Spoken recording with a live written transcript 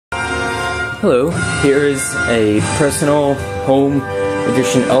Hello, here is a personal home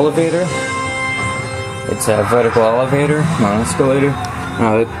edition elevator. It's a vertical elevator, not an escalator.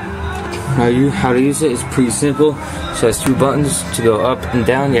 How to use it is pretty simple. It has two buttons to go up and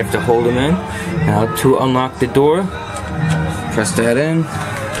down. You have to hold them in. Now to unlock the door, press that in.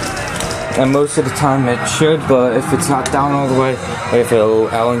 And most of the time it should, but if it's not down all the way, I have a little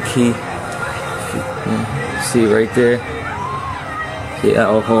Allen key. See right there? The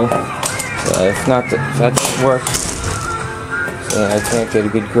L hole. If not, that doesn't work. So I can't get a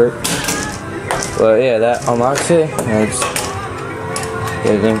good grip. But yeah, that unlocks it. And I just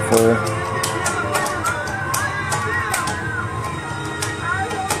get it in for you.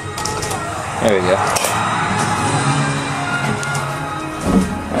 There we go.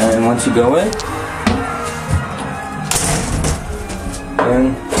 And once you go in,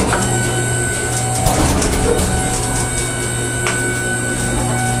 and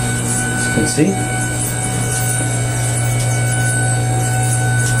you can see.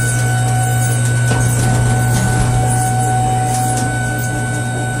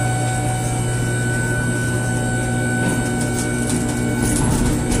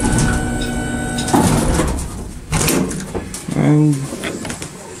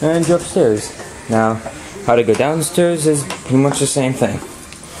 And you're upstairs. Now, how to go downstairs is pretty much the same thing.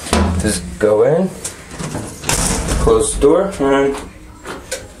 Just go in, close the door, and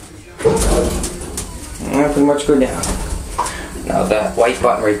pretty much go down. Now that white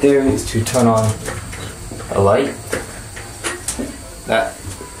button right there is to turn on a light. That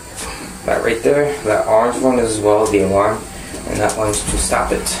right there, that orange one is as well the alarm, and that one's to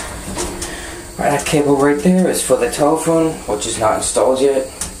stop it. That cable right there is for the telephone, which is not installed yet,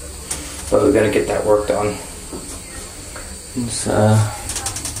 but we're gonna get that work done. And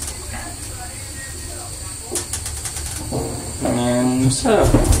so.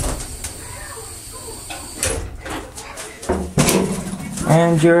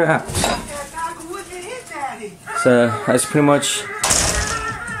 And you're out. So that's pretty much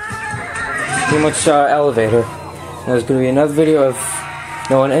our elevator. There's gonna be another video of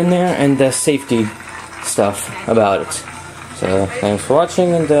going in there and the safety stuff about it. So thanks for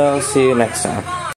watching, and I'll see you next time.